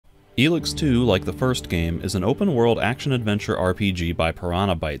Elex 2, like the first game, is an open-world action-adventure RPG by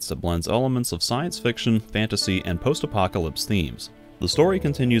Piranha Bytes that blends elements of science fiction, fantasy, and post-apocalypse themes. The story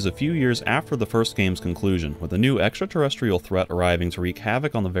continues a few years after the first game's conclusion, with a new extraterrestrial threat arriving to wreak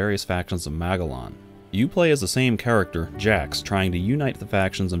havoc on the various factions of Magellan. You play as the same character, Jax, trying to unite the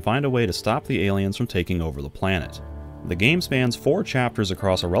factions and find a way to stop the aliens from taking over the planet. The game spans 4 chapters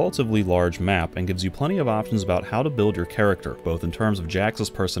across a relatively large map and gives you plenty of options about how to build your character, both in terms of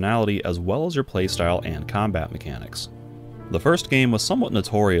Jax's personality as well as your playstyle and combat mechanics. The first game was somewhat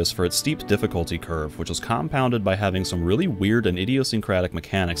notorious for its steep difficulty curve, which was compounded by having some really weird and idiosyncratic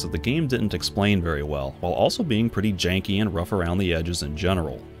mechanics that the game didn't explain very well, while also being pretty janky and rough around the edges in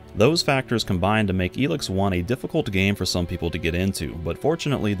general. Those factors combined to make Elex 1 a difficult game for some people to get into, but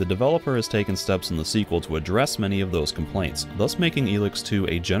fortunately the developer has taken steps in the sequel to address many of those complaints, thus making Elex 2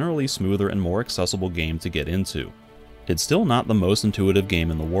 a generally smoother and more accessible game to get into. It's still not the most intuitive game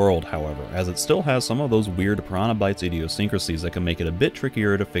in the world, however, as it still has some of those weird Piranha Bytes idiosyncrasies that can make it a bit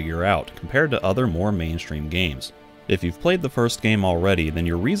trickier to figure out compared to other more mainstream games. If you've played the first game already, then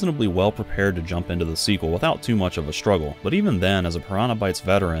you're reasonably well prepared to jump into the sequel without too much of a struggle, but even then, as a Piranha Bytes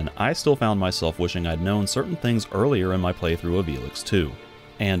veteran, I still found myself wishing I'd known certain things earlier in my playthrough of Elex 2.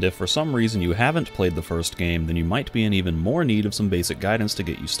 And if for some reason you haven't played the first game, then you might be in even more need of some basic guidance to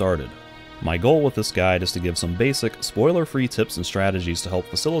get you started. My goal with this guide is to give some basic, spoiler-free tips and strategies to help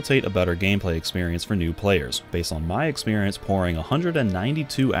facilitate a better gameplay experience for new players, based on my experience pouring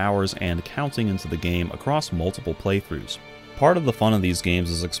 192 hours and counting into the game across multiple playthroughs. Part of the fun of these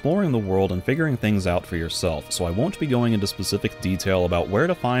games is exploring the world and figuring things out for yourself, so I won't be going into specific detail about where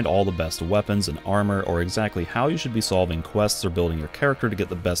to find all the best weapons and armor, or exactly how you should be solving quests or building your character to get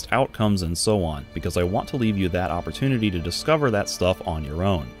the best outcomes and so on, because I want to leave you that opportunity to discover that stuff on your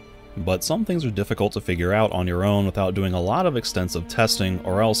own. But some things are difficult to figure out on your own without doing a lot of extensive testing,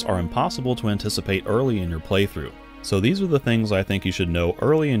 or else are impossible to anticipate early in your playthrough. So these are the things I think you should know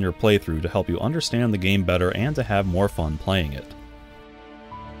early in your playthrough to help you understand the game better and to have more fun playing it.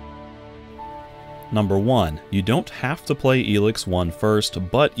 Number 1. You don't have to play Elex 1 first,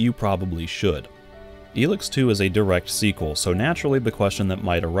 but you probably should. Elex 2 is a direct sequel, so naturally the question that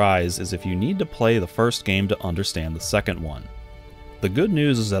might arise is if you need to play the first game to understand the second one. The good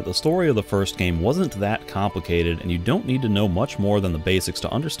news is that the story of the first game wasn't that complicated, and you don't need to know much more than the basics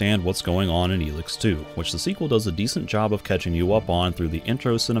to understand what's going on in Elex 2, which the sequel does a decent job of catching you up on through the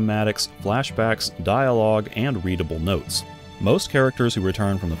intro cinematics, flashbacks, dialogue, and readable notes. Most characters who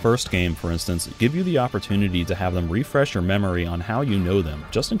return from the first game, for instance, give you the opportunity to have them refresh your memory on how you know them,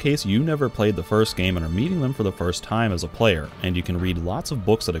 just in case you never played the first game and are meeting them for the first time as a player, and you can read lots of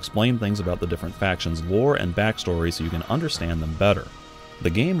books that explain things about the different factions' lore and backstory so you can understand them better. The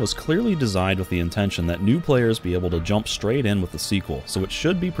game was clearly designed with the intention that new players be able to jump straight in with the sequel, so it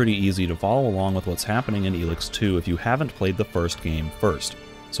should be pretty easy to follow along with what's happening in Elex 2 if you haven't played the first game first.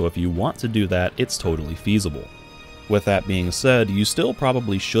 So if you want to do that, it's totally feasible. With that being said, you still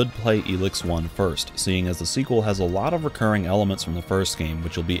probably should play Elex 1 first, seeing as the sequel has a lot of recurring elements from the first game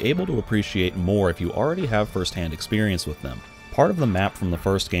which you'll be able to appreciate more if you already have first-hand experience with them. Part of the map from the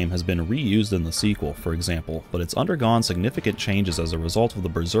first game has been reused in the sequel, for example, but it's undergone significant changes as a result of the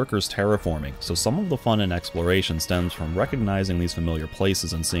Berserkers terraforming, so some of the fun in exploration stems from recognizing these familiar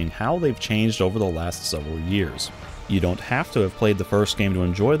places and seeing how they've changed over the last several years. You don't have to have played the first game to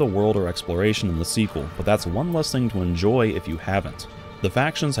enjoy the world or exploration in the sequel, but that's one less thing to enjoy if you haven't. The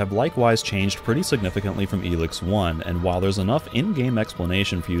factions have likewise changed pretty significantly from Elex 1, and while there's enough in-game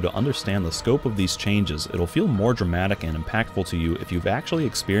explanation for you to understand the scope of these changes, it'll feel more dramatic and impactful to you if you've actually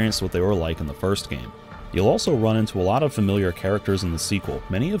experienced what they were like in the first game. You'll also run into a lot of familiar characters in the sequel,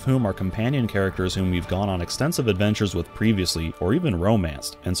 many of whom are companion characters whom you've gone on extensive adventures with previously, or even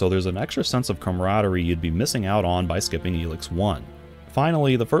romanced, and so there's an extra sense of camaraderie you'd be missing out on by skipping Elex 1.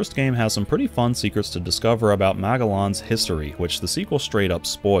 Finally, the first game has some pretty fun secrets to discover about Magellan's history, which the sequel straight up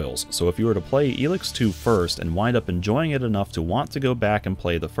spoils, so if you were to play Elex 2 first and wind up enjoying it enough to want to go back and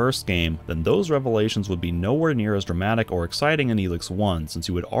play the first game, then those revelations would be nowhere near as dramatic or exciting in Elex 1 since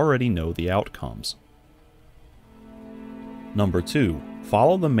you would already know the outcomes. Number 2.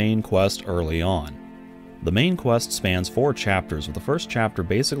 Follow the main quest early on. The main quest spans 4 chapters, with the first chapter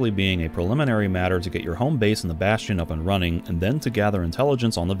basically being a preliminary matter to get your home base in the Bastion up and running, and then to gather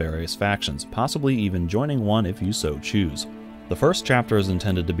intelligence on the various factions, possibly even joining one if you so choose. The first chapter is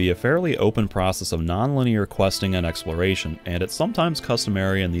intended to be a fairly open process of non-linear questing and exploration, and it's sometimes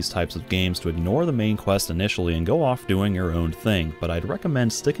customary in these types of games to ignore the main quest initially and go off doing your own thing, but I'd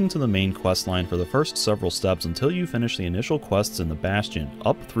recommend sticking to the main quest line for the first several steps until you finish the initial quests in the Bastion,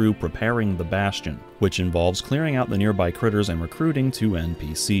 up through preparing the Bastion, which involves clearing out the nearby critters and recruiting 2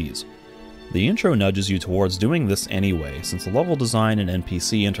 NPCs. The intro nudges you towards doing this anyway, since the level design and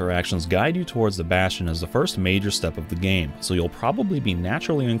NPC interactions guide you towards the Bastion as the first major step of the game, so you'll probably be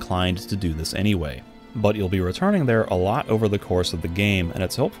naturally inclined to do this anyway. But you'll be returning there a lot over the course of the game, and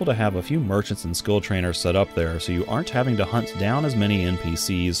it's helpful to have a few merchants and skill trainers set up there so you aren't having to hunt down as many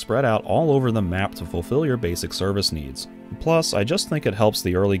NPCs spread out all over the map to fulfill your basic service needs. Plus, I just think it helps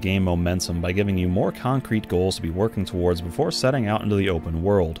the early game momentum by giving you more concrete goals to be working towards before setting out into the open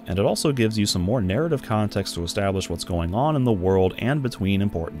world, and it also gives you some more narrative context to establish what's going on in the world and between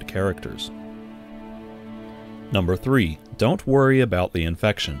important characters. Number 3. Don't worry about the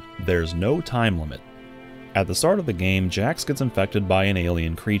infection. There's no time limit. At the start of the game, Jax gets infected by an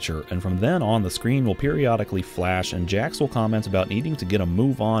alien creature, and from then on the screen will periodically flash and Jax will comment about needing to get a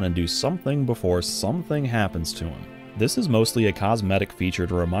move on and do something before something happens to him. This is mostly a cosmetic feature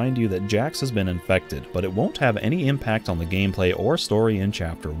to remind you that Jax has been infected, but it won't have any impact on the gameplay or story in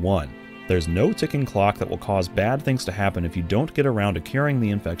Chapter 1. There's no ticking clock that will cause bad things to happen if you don't get around to curing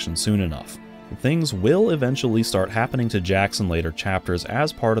the infection soon enough. Things will eventually start happening to Jax in later chapters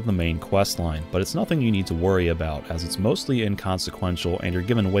as part of the main questline, but it's nothing you need to worry about as it's mostly inconsequential and you're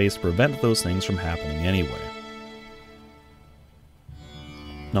given ways to prevent those things from happening anyway.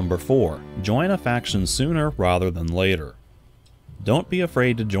 Number 4. Join a faction sooner rather than later. Don't be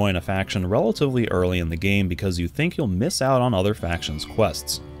afraid to join a faction relatively early in the game because you think you'll miss out on other factions'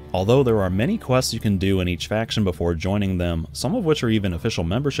 quests. Although there are many quests you can do in each faction before joining them, some of which are even official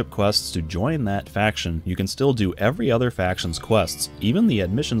membership quests to join that faction, you can still do every other faction's quests, even the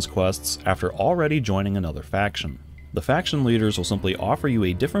admissions quests, after already joining another faction. The faction leaders will simply offer you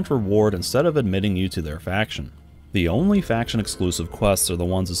a different reward instead of admitting you to their faction. The only faction-exclusive quests are the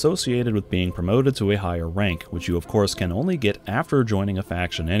ones associated with being promoted to a higher rank, which you of course can only get after joining a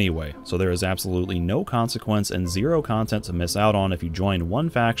faction anyway, so there is absolutely no consequence and zero content to miss out on if you join one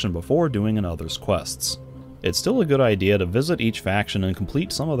faction before doing another's quests. It's still a good idea to visit each faction and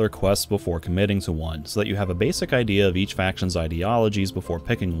complete some of their quests before committing to one, so that you have a basic idea of each faction's ideologies before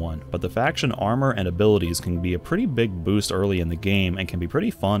picking one, but the faction armor and abilities can be a pretty big boost early in the game and can be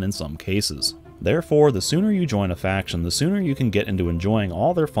pretty fun in some cases. Therefore, the sooner you join a faction, the sooner you can get into enjoying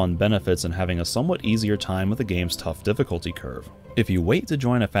all their fun benefits and having a somewhat easier time with the game's tough difficulty curve. If you wait to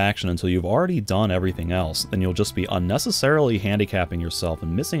join a faction until you've already done everything else, then you'll just be unnecessarily handicapping yourself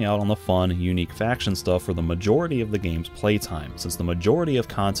and missing out on the fun, unique faction stuff for the majority of the game's playtime, since the majority of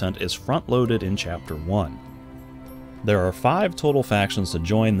content is front-loaded in Chapter 1. There are 5 total factions to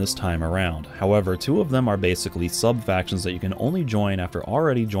join this time around, however 2 of them are basically sub-factions that you can only join after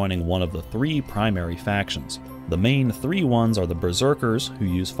already joining one of the 3 primary factions. The main 3 ones are the Berserkers, who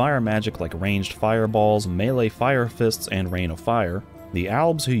use fire magic like ranged fireballs, melee fire fists, and rain of fire, the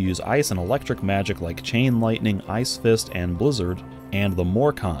Albs, who use ice and electric magic like chain lightning, ice fist, and blizzard, and the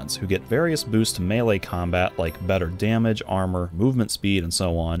Morcons, who get various boosts to melee combat like better damage, armor, movement speed, and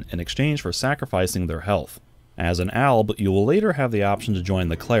so on, in exchange for sacrificing their health. As an Alb, you will later have the option to join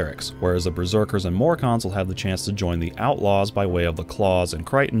the Clerics, whereas the Berserkers and Morcons will have the chance to join the Outlaws by way of the Claws and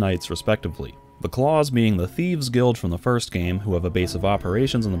Crichton Knights respectively. The Claws being the Thieves Guild from the first game, who have a base of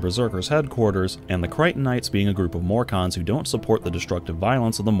operations in the Berserkers' headquarters, and the Crichton Knights being a group of Morcons who don't support the destructive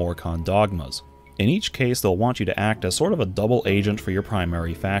violence of the Morcon dogmas. In each case, they'll want you to act as sort of a double agent for your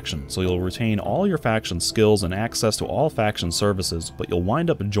primary faction, so you'll retain all your faction's skills and access to all faction services, but you'll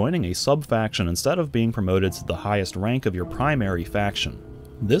wind up joining a sub-faction instead of being promoted to the highest rank of your primary faction.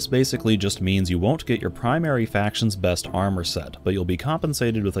 This basically just means you won't get your primary faction's best armor set, but you'll be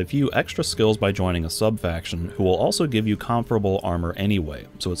compensated with a few extra skills by joining a sub-faction, who will also give you comparable armor anyway,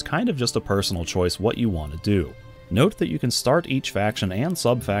 so it's kind of just a personal choice what you want to do. Note that you can start each faction and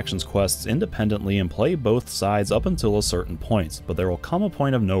sub-faction's quests independently and play both sides up until a certain point, but there will come a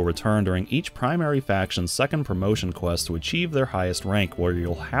point of no return during each primary faction's second promotion quest to achieve their highest rank, where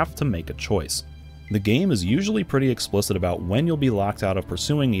you'll have to make a choice. The game is usually pretty explicit about when you'll be locked out of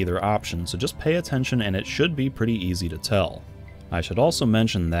pursuing either option, so just pay attention and it should be pretty easy to tell. I should also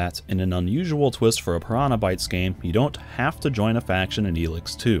mention that, in an unusual twist for a Piranha Bytes game, you don't have to join a faction in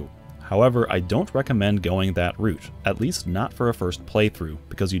Elex 2. However, I don't recommend going that route, at least not for a first playthrough,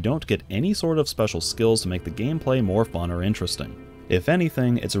 because you don't get any sort of special skills to make the gameplay more fun or interesting. If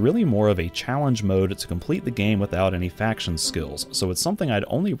anything, it's really more of a challenge mode to complete the game without any faction skills, so it's something I'd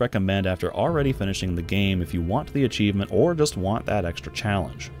only recommend after already finishing the game if you want the achievement or just want that extra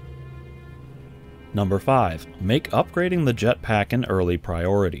challenge. Number 5. Make upgrading the jetpack an early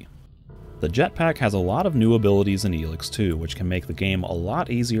priority. The jetpack has a lot of new abilities in Elex 2, which can make the game a lot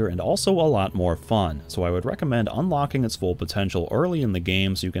easier and also a lot more fun, so I would recommend unlocking its full potential early in the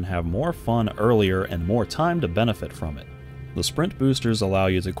game so you can have more fun earlier and more time to benefit from it. The sprint boosters allow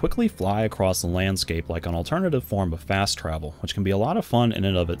you to quickly fly across the landscape like an alternative form of fast travel, which can be a lot of fun in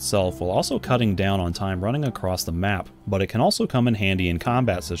and of itself while also cutting down on time running across the map, but it can also come in handy in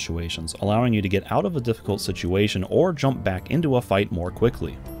combat situations, allowing you to get out of a difficult situation or jump back into a fight more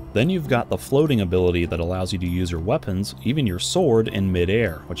quickly. Then you've got the floating ability that allows you to use your weapons, even your sword, in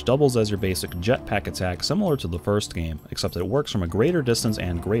mid-air, which doubles as your basic jetpack attack similar to the first game, except it works from a greater distance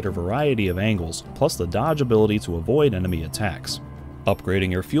and greater variety of angles, plus the dodge ability to avoid enemy attacks.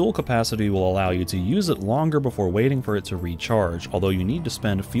 Upgrading your fuel capacity will allow you to use it longer before waiting for it to recharge, although you need to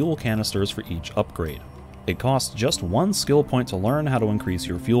spend fuel canisters for each upgrade. It costs just 1 skill point to learn how to increase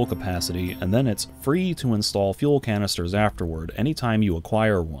your fuel capacity, and then it's free to install fuel canisters afterward anytime you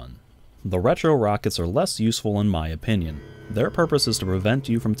acquire one. The retro rockets are less useful in my opinion. Their purpose is to prevent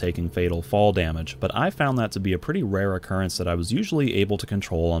you from taking fatal fall damage, but I found that to be a pretty rare occurrence that I was usually able to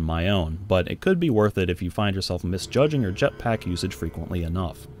control on my own, but it could be worth it if you find yourself misjudging your jetpack usage frequently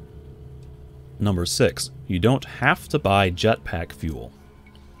enough. Number 6. You don't have to buy jetpack fuel.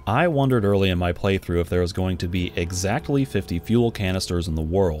 I wondered early in my playthrough if there was going to be exactly 50 fuel canisters in the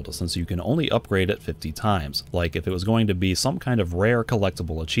world, since you can only upgrade it 50 times, like if it was going to be some kind of rare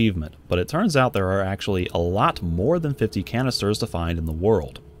collectible achievement, but it turns out there are actually a lot more than 50 canisters to find in the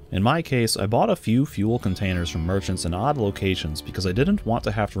world. In my case, I bought a few fuel containers from merchants in odd locations because I didn't want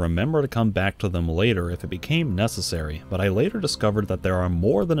to have to remember to come back to them later if it became necessary, but I later discovered that there are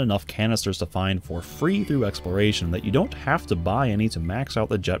more than enough canisters to find for free through exploration that you don't have to buy any to max out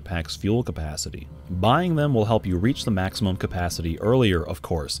the jetpack's fuel capacity. Buying them will help you reach the maximum capacity earlier, of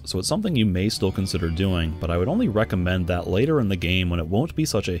course, so it's something you may still consider doing, but I would only recommend that later in the game when it won't be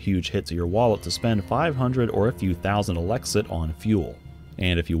such a huge hit to your wallet to spend 500 or a few thousand Elexit on fuel.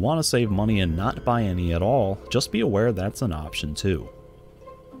 And if you want to save money and not buy any at all, just be aware that's an option too.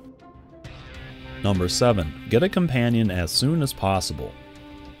 Number 7. Get a companion as soon as possible.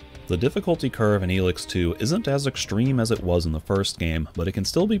 The difficulty curve in Elex 2 isn't as extreme as it was in the first game, but it can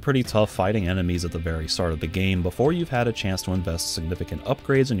still be pretty tough fighting enemies at the very start of the game before you've had a chance to invest significant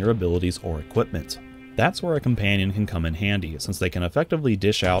upgrades in your abilities or equipment. That's where a companion can come in handy, since they can effectively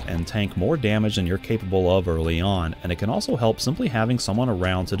dish out and tank more damage than you're capable of early on, and it can also help simply having someone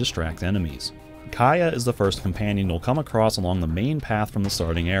around to distract enemies. Kaya is the first companion you'll come across along the main path from the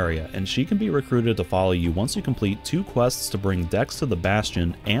starting area, and she can be recruited to follow you once you complete 2 quests to bring Dex to the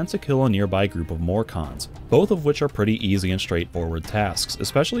Bastion and to kill a nearby group of Morcons, both of which are pretty easy and straightforward tasks,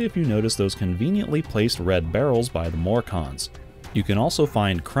 especially if you notice those conveniently placed red barrels by the Morcons. You can also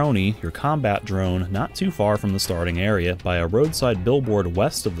find Crony, your combat drone, not too far from the starting area by a roadside billboard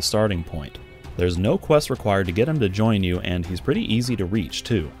west of the starting point. There's no quest required to get him to join you, and he's pretty easy to reach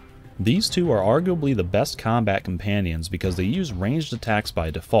too. These two are arguably the best combat companions because they use ranged attacks by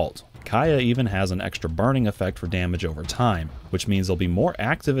default. Kaya even has an extra burning effect for damage over time, which means they'll be more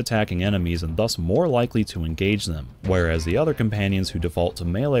active attacking enemies and thus more likely to engage them, whereas the other companions who default to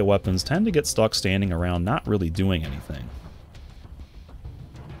melee weapons tend to get stuck standing around not really doing anything.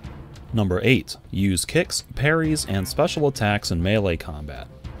 Number 8. Use kicks, parries, and special attacks in melee combat.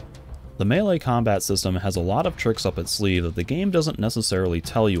 The melee combat system has a lot of tricks up its sleeve that the game doesn't necessarily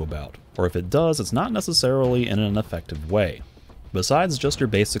tell you about, or if it does, it's not necessarily in an effective way. Besides just your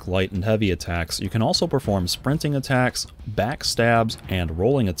basic light and heavy attacks, you can also perform sprinting attacks, backstabs, and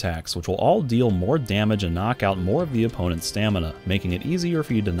rolling attacks, which will all deal more damage and knock out more of the opponent's stamina, making it easier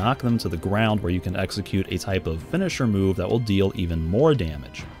for you to knock them to the ground where you can execute a type of finisher move that will deal even more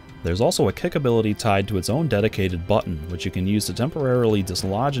damage. There's also a kick ability tied to its own dedicated button, which you can use to temporarily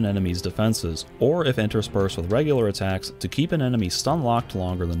dislodge an enemy's defenses, or if interspersed with regular attacks, to keep an enemy stun-locked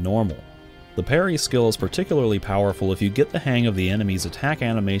longer than normal. The parry skill is particularly powerful if you get the hang of the enemy's attack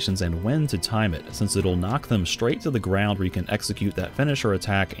animations and when to time it, since it'll knock them straight to the ground where you can execute that finisher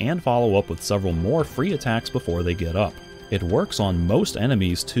attack and follow up with several more free attacks before they get up. It works on most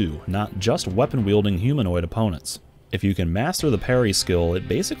enemies too, not just weapon-wielding humanoid opponents. If you can master the parry skill, it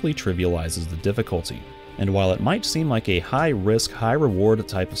basically trivializes the difficulty. And while it might seem like a high-risk, high-reward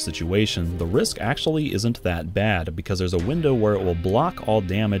type of situation, the risk actually isn't that bad because there's a window where it will block all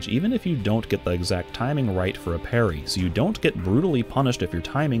damage even if you don't get the exact timing right for a parry, so you don't get brutally punished if your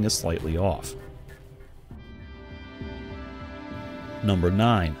timing is slightly off. Number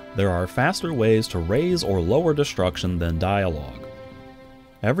 9. There are faster ways to raise or lower destruction than dialogue.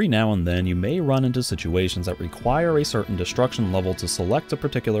 Every now and then you may run into situations that require a certain destruction level to select a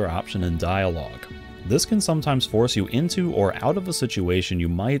particular option in dialogue. This can sometimes force you into or out of a situation you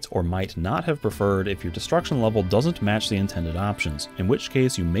might or might not have preferred if your destruction level doesn't match the intended options, in which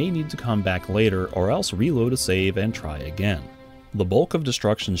case you may need to come back later or else reload a save and try again. The bulk of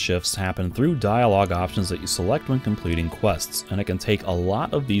destruction shifts happen through dialogue options that you select when completing quests, and it can take a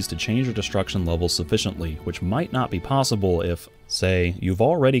lot of these to change your destruction level sufficiently, which might not be possible if, say, you've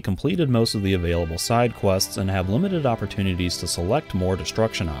already completed most of the available side quests and have limited opportunities to select more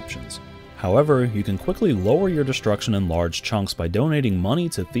destruction options. However, you can quickly lower your destruction in large chunks by donating money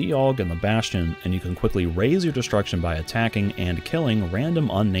to Theog and the Bastion, and you can quickly raise your destruction by attacking and killing random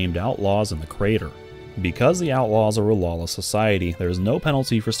unnamed outlaws in the crater. Because the outlaws are a lawless society, there is no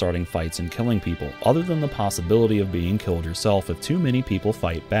penalty for starting fights and killing people, other than the possibility of being killed yourself if too many people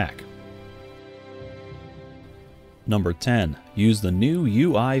fight back. Number 10. Use the new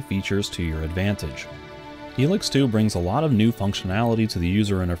UI features to your advantage. Elex 2 brings a lot of new functionality to the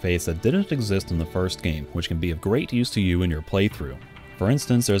user interface that didn't exist in the first game, which can be of great use to you in your playthrough. For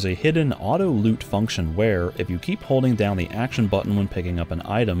instance, there's a hidden auto-loot function where, if you keep holding down the action button when picking up an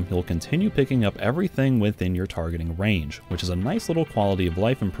item, you'll continue picking up everything within your targeting range, which is a nice little quality of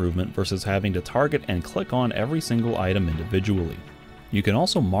life improvement versus having to target and click on every single item individually. You can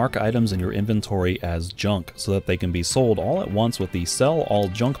also mark items in your inventory as junk so that they can be sold all at once with the Sell All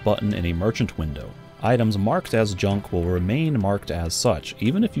Junk button in a merchant window. Items marked as junk will remain marked as such,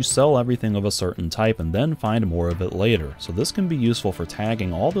 even if you sell everything of a certain type and then find more of it later, so this can be useful for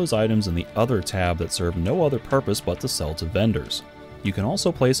tagging all those items in the other tab that serve no other purpose but to sell to vendors. You can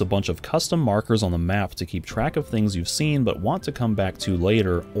also place a bunch of custom markers on the map to keep track of things you've seen but want to come back to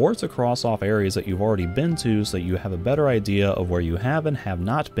later, or to cross off areas that you've already been to so that you have a better idea of where you have and have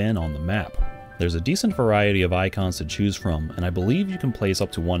not been on the map. There's a decent variety of icons to choose from, and I believe you can place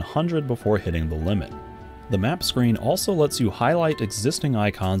up to 100 before hitting the limit. The map screen also lets you highlight existing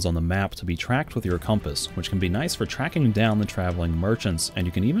icons on the map to be tracked with your compass, which can be nice for tracking down the traveling merchants, and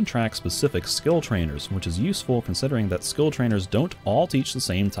you can even track specific skill trainers, which is useful considering that skill trainers don't all teach the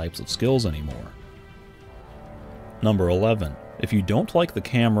same types of skills anymore. Number 11. If you don't like the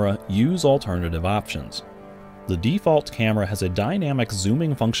camera, use alternative options. The default camera has a dynamic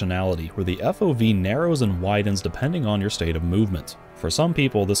zooming functionality where the FOV narrows and widens depending on your state of movement. For some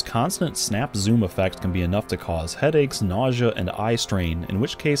people, this constant snap zoom effect can be enough to cause headaches, nausea, and eye strain, in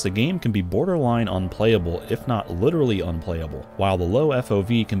which case the game can be borderline unplayable, if not literally unplayable, while the low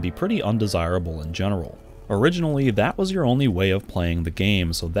FOV can be pretty undesirable in general. Originally, that was your only way of playing the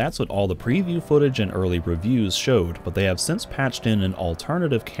game, so that's what all the preview footage and early reviews showed, but they have since patched in an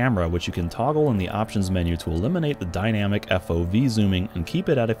alternative camera which you can toggle in the options menu to eliminate the dynamic FOV zooming and keep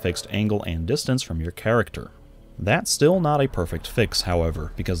it at a fixed angle and distance from your character. That's still not a perfect fix,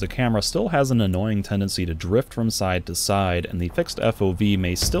 however, because the camera still has an annoying tendency to drift from side to side, and the fixed FOV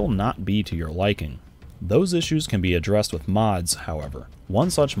may still not be to your liking. Those issues can be addressed with mods, however. One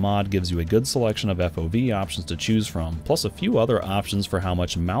such mod gives you a good selection of FOV options to choose from, plus a few other options for how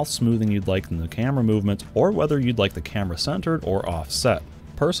much mouth smoothing you'd like in the camera movement, or whether you'd like the camera centered or offset.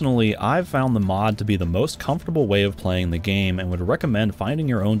 Personally, I've found the mod to be the most comfortable way of playing the game and would recommend finding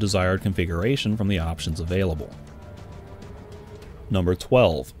your own desired configuration from the options available. Number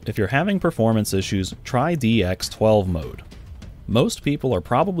 12. If you're having performance issues, try DX12 mode. Most people are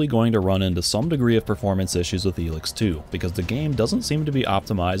probably going to run into some degree of performance issues with Elex 2, because the game doesn't seem to be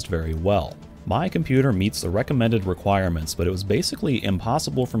optimized very well. My computer meets the recommended requirements, but it was basically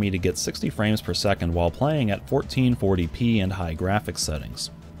impossible for me to get 60 frames per second while playing at 1440p and high graphics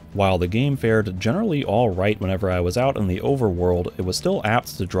settings. While the game fared generally alright whenever I was out in the overworld, it was still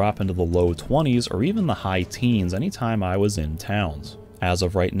apt to drop into the low 20s or even the high teens anytime I was in towns. As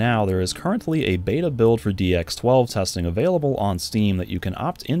of right now, there is currently a beta build for DX12 testing available on Steam that you can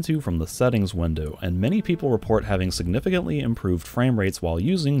opt into from the settings window, and many people report having significantly improved frame rates while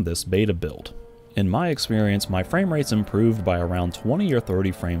using this beta build. In my experience, my frame rates improved by around 20 or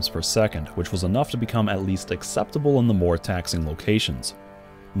 30 frames per second, which was enough to become at least acceptable in the more taxing locations.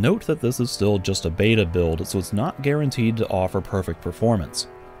 Note that this is still just a beta build, so it's not guaranteed to offer perfect performance.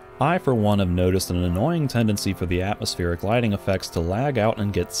 I, for one, have noticed an annoying tendency for the atmospheric lighting effects to lag out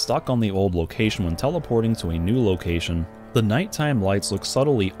and get stuck on the old location when teleporting to a new location. The nighttime lights look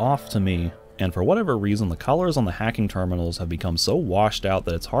subtly off to me, and for whatever reason the colors on the hacking terminals have become so washed out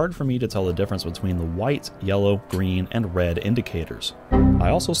that it's hard for me to tell the difference between the white, yellow, green, and red indicators. I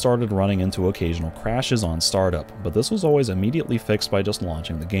also started running into occasional crashes on startup, but this was always immediately fixed by just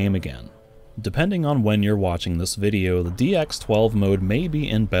launching the game again. Depending on when you're watching this video, the DX12 mode may be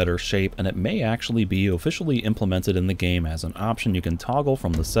in better shape, and it may actually be officially implemented in the game as an option you can toggle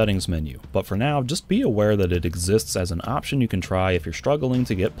from the settings menu, but for now just be aware that it exists as an option you can try if you're struggling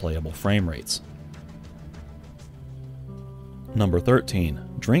to get playable frame rates. Number 13.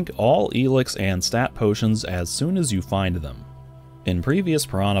 Drink all Elex and stat potions as soon as you find them. In previous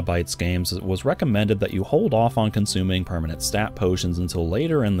Piranha Bytes games, it was recommended that you hold off on consuming permanent stat potions until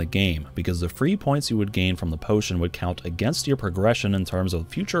later in the game, because the free points you would gain from the potion would count against your progression in terms of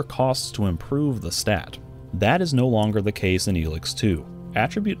future costs to improve the stat. That is no longer the case in Elex 2.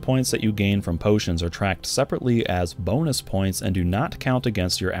 Attribute points that you gain from potions are tracked separately as bonus points and do not count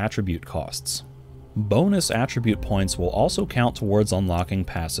against your attribute costs. Bonus attribute points will also count towards unlocking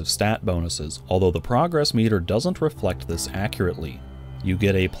passive stat bonuses, although the progress meter doesn't reflect this accurately. You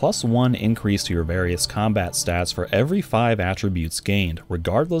get a +1 increase to your various combat stats for every 5 attributes gained,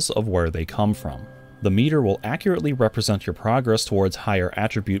 regardless of where they come from. The meter will accurately represent your progress towards higher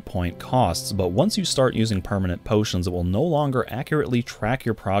attribute point costs, but once you start using permanent potions, it will no longer accurately track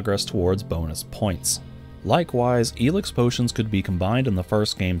your progress towards bonus points. Likewise, Elex potions could be combined in the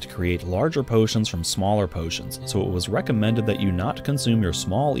first game to create larger potions from smaller potions, so it was recommended that you not consume your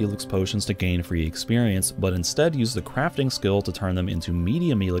small Elex potions to gain free experience, but instead use the crafting skill to turn them into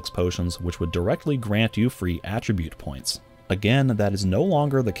medium Elex potions, which would directly grant you free attribute points. Again, that is no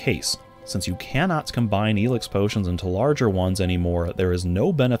longer the case. Since you cannot combine Elex potions into larger ones anymore, there is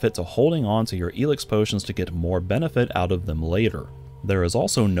no benefit to holding on to your Elex potions to get more benefit out of them later. There is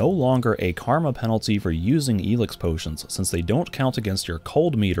also no longer a karma penalty for using Elex potions, since they don't count against your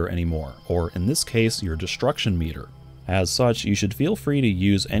cold meter anymore, or in this case, your destruction meter. As such, you should feel free to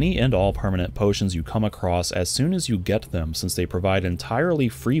use any and all permanent potions you come across as soon as you get them, since they provide entirely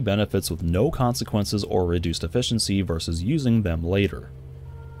free benefits with no consequences or reduced efficiency versus using them later.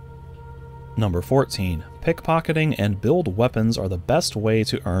 Number 14. Pickpocketing and build weapons are the best way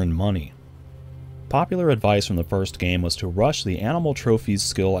to earn money. Popular advice from the first game was to rush the animal trophies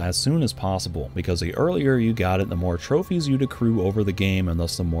skill as soon as possible, because the earlier you got it, the more trophies you'd accrue over the game, and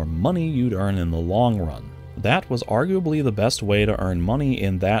thus the more money you'd earn in the long run. That was arguably the best way to earn money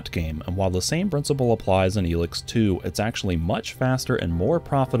in that game, and while the same principle applies in Elex 2, it's actually much faster and more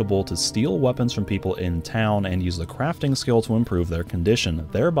profitable to steal weapons from people in town and use the crafting skill to improve their condition,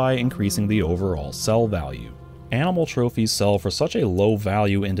 thereby increasing the overall sell value. Animal trophies sell for such a low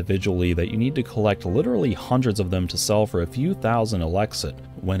value individually that you need to collect literally hundreds of them to sell for a few thousand Elexit,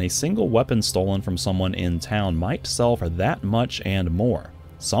 when a single weapon stolen from someone in town might sell for that much and more,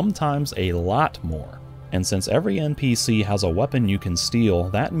 sometimes a lot more. And since every NPC has a weapon you can steal,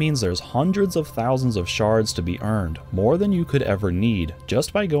 that means there's hundreds of thousands of shards to be earned, more than you could ever need,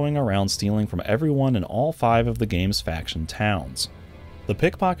 just by going around stealing from everyone in all 5 of the game's faction towns. The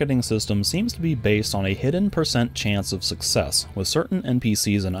pickpocketing system seems to be based on a hidden % chance of success, with certain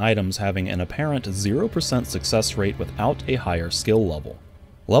NPCs and items having an apparent 0% success rate without a higher skill level.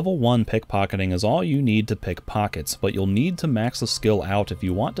 Level 1 pickpocketing is all you need to pick pockets, but you'll need to max the skill out if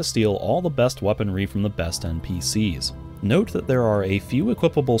you want to steal all the best weaponry from the best NPCs. Note that there are a few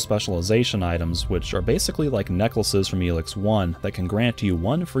equipable specialization items, which are basically like necklaces from Elex 1, that can grant you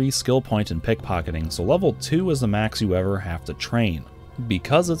 1 free skill point in pickpocketing, so level 2 is the max you ever have to train.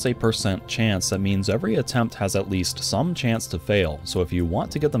 Because it's a % chance, that means every attempt has at least some chance to fail, so if you want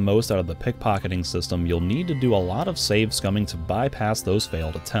to get the most out of the pickpocketing system, you'll need to do a lot of save scumming to bypass those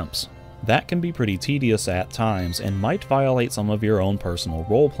failed attempts. That can be pretty tedious at times, and might violate some of your own personal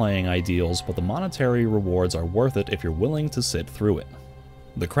role-playing ideals, but the monetary rewards are worth it if you're willing to sit through it.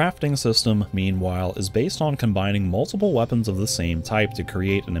 The crafting system, meanwhile, is based on combining multiple weapons of the same type to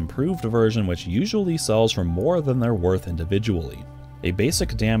create an improved version which usually sells for more than they're worth individually. A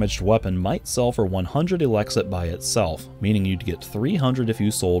basic damaged weapon might sell for 100 Elexit by itself, meaning you'd get 300 if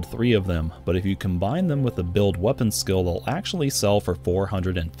you sold 3 of them, but if you combine them with the build weapon skill, they'll actually sell for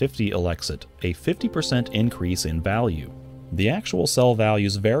 450 Elexit, a 50% increase in value. The actual sell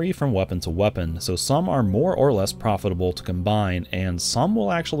values vary from weapon to weapon, so some are more or less profitable to combine, and some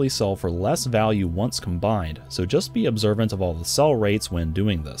will actually sell for less value once combined, so just be observant of all the sell rates when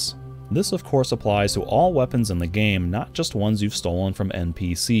doing this. This of course applies to all weapons in the game, not just ones you've stolen from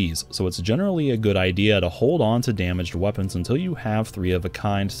NPCs, so it's generally a good idea to hold on to damaged weapons until you have 3 of a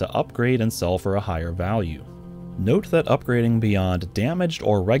kind to upgrade and sell for a higher value. Note that upgrading beyond damaged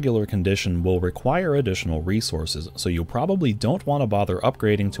or regular condition will require additional resources, so you probably don't want to bother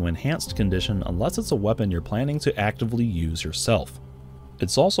upgrading to enhanced condition unless it's a weapon you're planning to actively use yourself.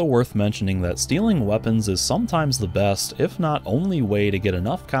 It's also worth mentioning that stealing weapons is sometimes the best, if not only way to get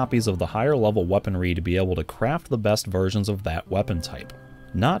enough copies of the higher level weaponry to be able to craft the best versions of that weapon type.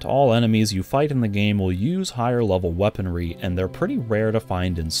 Not all enemies you fight in the game will use higher level weaponry, and they're pretty rare to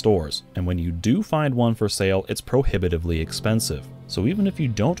find in stores, and when you do find one for sale, it's prohibitively expensive. So even if you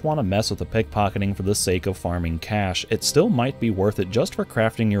don't want to mess with the pickpocketing for the sake of farming cash, it still might be worth it just for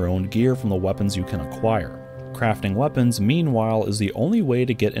crafting your own gear from the weapons you can acquire. Crafting weapons, meanwhile, is the only way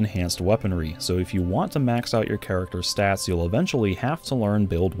to get enhanced weaponry, so if you want to max out your character's stats, you'll eventually have to learn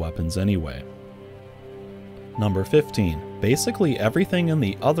build weapons anyway. Number 15. Basically everything in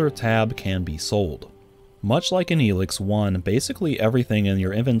the Other tab can be sold. Much like in Elex 1, basically everything in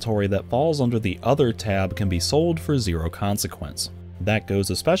your inventory that falls under the Other tab can be sold for 0 consequence. That goes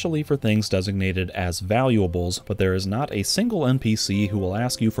especially for things designated as valuables, but there is not a single NPC who will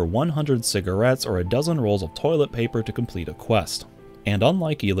ask you for 100 cigarettes or a dozen rolls of toilet paper to complete a quest. And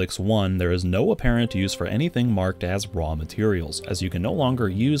unlike Elex 1, there is no apparent use for anything marked as raw materials, as you can no longer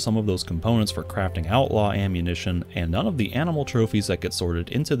use some of those components for crafting outlaw ammunition, and none of the animal trophies that get sorted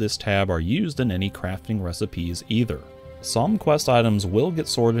into this tab are used in any crafting recipes either. Some quest items will get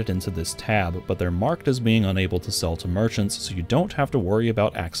sorted into this tab, but they're marked as being unable to sell to merchants, so you don't have to worry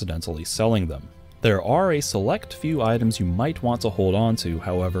about accidentally selling them. There are a select few items you might want to hold on to,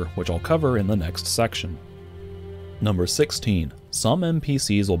 however, which I'll cover in the next section. Number 16. Some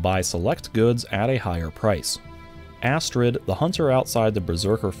NPCs will buy select goods at a higher price. Astrid, the hunter outside the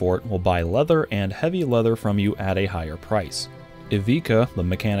Berserker Fort, will buy leather and heavy leather from you at a higher price. Ivica, the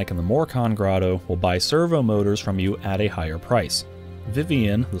mechanic in the Morcon Grotto, will buy servo motors from you at a higher price.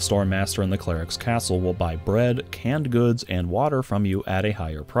 Vivian, the store master in the Cleric's Castle, will buy bread, canned goods, and water from you at a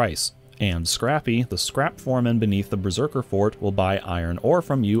higher price. And Scrappy, the scrap foreman beneath the Berserker Fort, will buy iron ore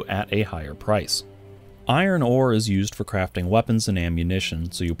from you at a higher price. Iron ore is used for crafting weapons and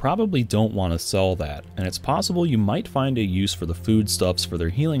ammunition, so you probably don't want to sell that, and it's possible you might find a use for the foodstuffs for their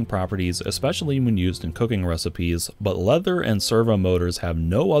healing properties, especially when used in cooking recipes, but leather and servo motors have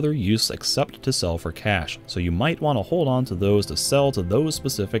no other use except to sell for cash, so you might want to hold on to those to sell to those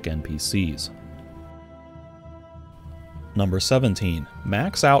specific NPCs. Number 17.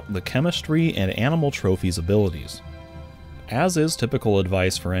 Max out the chemistry and animal trophies abilities. As is typical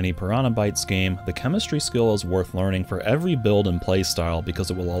advice for any Piranha Bytes game, the chemistry skill is worth learning for every build and playstyle because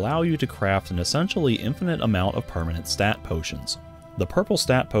it will allow you to craft an essentially infinite amount of permanent stat potions. The purple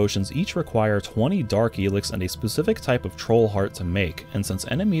stat potions each require 20 Dark Elex and a specific type of Troll Heart to make, and since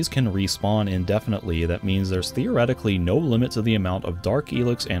enemies can respawn indefinitely, that means there's theoretically no limit to the amount of Dark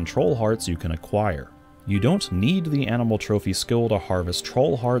Elex and Troll Hearts you can acquire. You don't need the animal trophy skill to harvest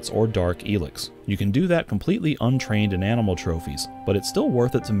Troll Hearts or Dark Elex. You can do that completely untrained in animal trophies, but it's still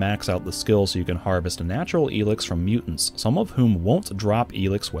worth it to max out the skill so you can harvest a natural Elex from mutants, some of whom won't drop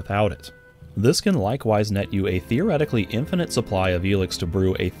Elex without it. This can likewise net you a theoretically infinite supply of Elex to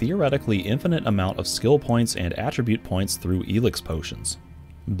brew a theoretically infinite amount of skill points and attribute points through Elex potions.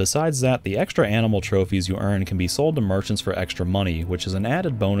 Besides that, the extra animal trophies you earn can be sold to merchants for extra money, which is an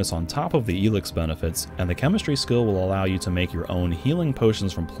added bonus on top of the Elex benefits, and the chemistry skill will allow you to make your own healing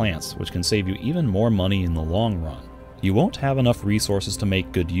potions from plants, which can save you even more money in the long run. You won't have enough resources to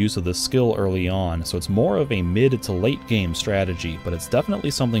make good use of this skill early on, so it's more of a mid to late game strategy, but it's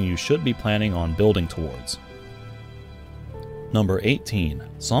definitely something you should be planning on building towards. Number 18.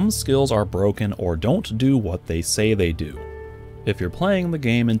 Some skills are broken or don't do what they say they do. If you're playing the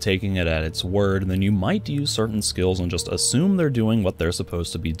game and taking it at its word, then you might use certain skills and just assume they're doing what they're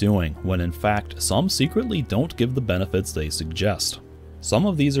supposed to be doing, when in fact, some secretly don't give the benefits they suggest. Some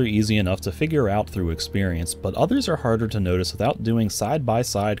of these are easy enough to figure out through experience, but others are harder to notice without doing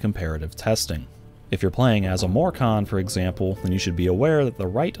side-by-side comparative testing. If you're playing as a Morcon, for example, then you should be aware that the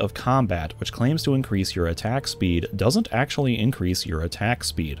Rite of Combat, which claims to increase your attack speed, doesn't actually increase your attack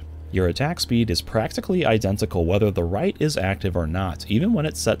speed. Your attack speed is practically identical whether the Rite is active or not, even when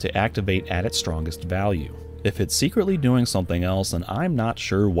it's set to activate at its strongest value. If it's secretly doing something else, then I'm not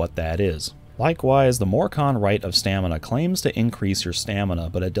sure what that is. Likewise, the Morcon Rite of Stamina claims to increase your stamina,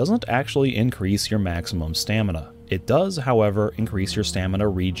 but it doesn't actually increase your maximum stamina. It does, however, increase your stamina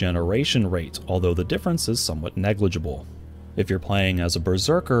regeneration rate, although the difference is somewhat negligible. If you're playing as a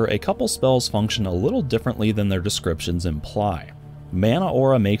Berserker, a couple spells function a little differently than their descriptions imply. Mana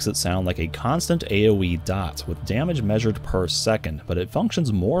Aura makes it sound like a constant AoE dot with damage measured per second, but it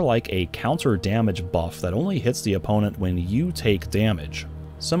functions more like a counter damage buff that only hits the opponent when you take damage.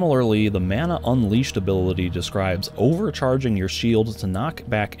 Similarly, the Mana Unleashed ability describes overcharging your shield to knock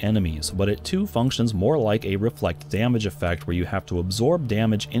back enemies, but it too functions more like a reflect damage effect where you have to absorb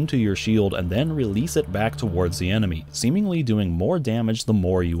damage into your shield and then release it back towards the enemy, seemingly doing more damage the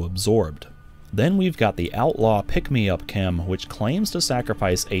more you absorbed. Then we've got the Outlaw Pick-Me-Up Chem, which claims to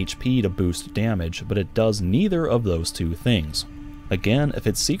sacrifice HP to boost damage, but it does neither of those two things. Again, if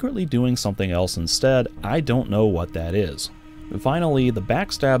it's secretly doing something else instead, I don't know what that is. Finally, the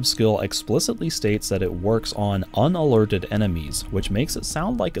backstab skill explicitly states that it works on unalerted enemies, which makes it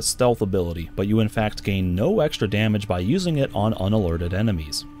sound like a stealth ability, but you in fact gain no extra damage by using it on unalerted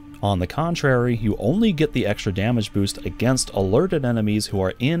enemies. On the contrary, you only get the extra damage boost against alerted enemies who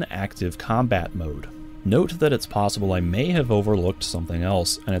are in active combat mode. Note that it's possible I may have overlooked something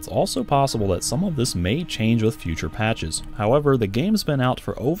else, and it's also possible that some of this may change with future patches. However, the game's been out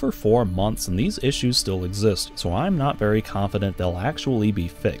for over 4 months and these issues still exist, so I'm not very confident they'll actually be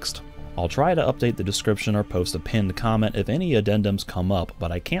fixed. I'll try to update the description or post a pinned comment if any addendums come up,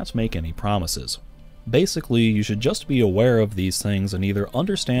 but I can't make any promises. Basically, you should just be aware of these things and either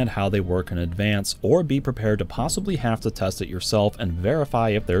understand how they work in advance, or be prepared to possibly have to test it yourself and verify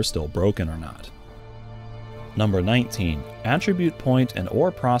if they're still broken or not. Number 19. Attribute point and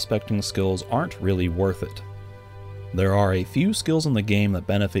ore prospecting skills aren't really worth it. There are a few skills in the game that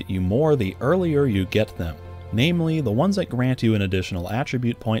benefit you more the earlier you get them, namely the ones that grant you an additional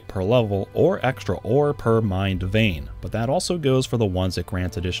attribute point per level or extra ore per mined vein, but that also goes for the ones that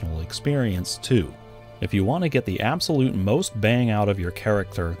grant additional experience too. If you want to get the absolute most bang out of your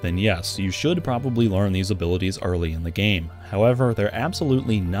character, then yes, you should probably learn these abilities early in the game. However, they're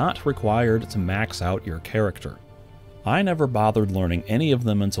absolutely not required to max out your character. I never bothered learning any of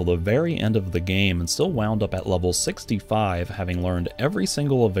them until the very end of the game and still wound up at level 65, having learned every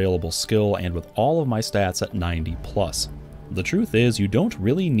single available skill and with all of my stats at 90+. The truth is, you don't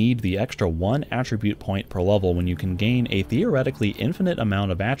really need the extra 1 attribute point per level when you can gain a theoretically infinite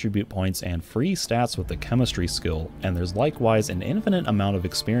amount of attribute points and free stats with the chemistry skill, and there's likewise an infinite amount of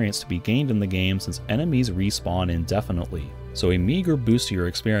experience to be gained in the game since enemies respawn indefinitely. So a meager boost to your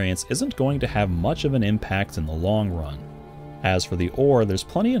experience isn't going to have much of an impact in the long run. As for the ore, there's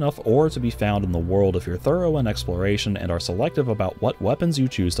plenty enough ore to be found in the world if you're thorough in exploration and are selective about what weapons you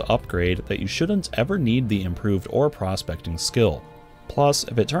choose to upgrade that you shouldn't ever need the improved ore prospecting skill. Plus,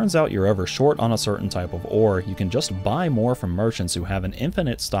 if it turns out you're ever short on a certain type of ore, you can just buy more from merchants who have an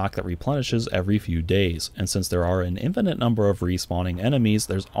infinite stock that replenishes every few days, and since there are an infinite number of respawning enemies,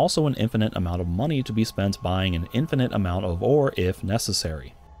 there's also an infinite amount of money to be spent buying an infinite amount of ore if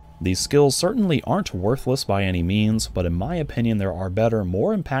necessary. These skills certainly aren't worthless by any means, but in my opinion there are better,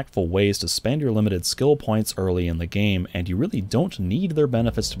 more impactful ways to spend your limited skill points early in the game, and you really don't need their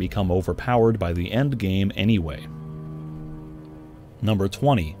benefits to become overpowered by the end game anyway. Number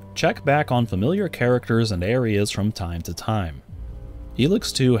 20. Check back on familiar characters and areas from time to time.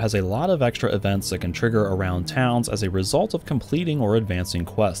 Elex 2 has a lot of extra events that can trigger around towns as a result of completing or advancing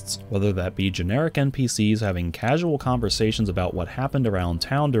quests, whether that be generic NPCs having casual conversations about what happened around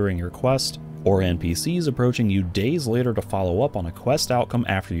town during your quest, or NPCs approaching you days later to follow up on a quest outcome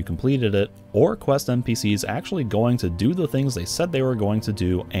after you completed it, or quest NPCs actually going to do the things they said they were going to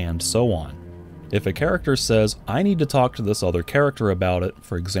do, and so on. If a character says, I need to talk to this other character about it,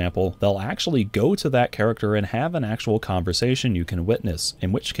 for example, they'll actually go to that character and have an actual conversation you can witness,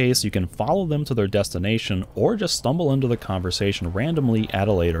 in which case you can follow them to their destination or just stumble into the conversation randomly at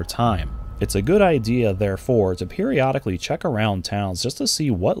a later time. It's a good idea, therefore, to periodically check around towns just to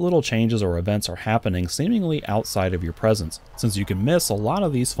see what little changes or events are happening seemingly outside of your presence, since you can miss a lot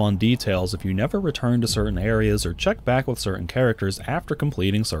of these fun details if you never return to certain areas or check back with certain characters after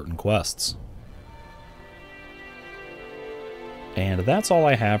completing certain quests. And that's all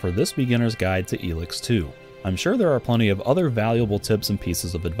I have for this beginner's guide to Elex 2. I'm sure there are plenty of other valuable tips and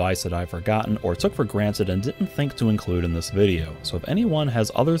pieces of advice that I've forgotten or took for granted and didn't think to include in this video, so if anyone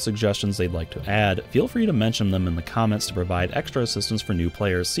has other suggestions they'd like to add, feel free to mention them in the comments to provide extra assistance for new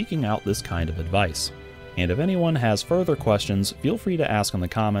players seeking out this kind of advice. And if anyone has further questions, feel free to ask in the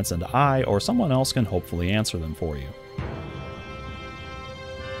comments and I or someone else can hopefully answer them for you.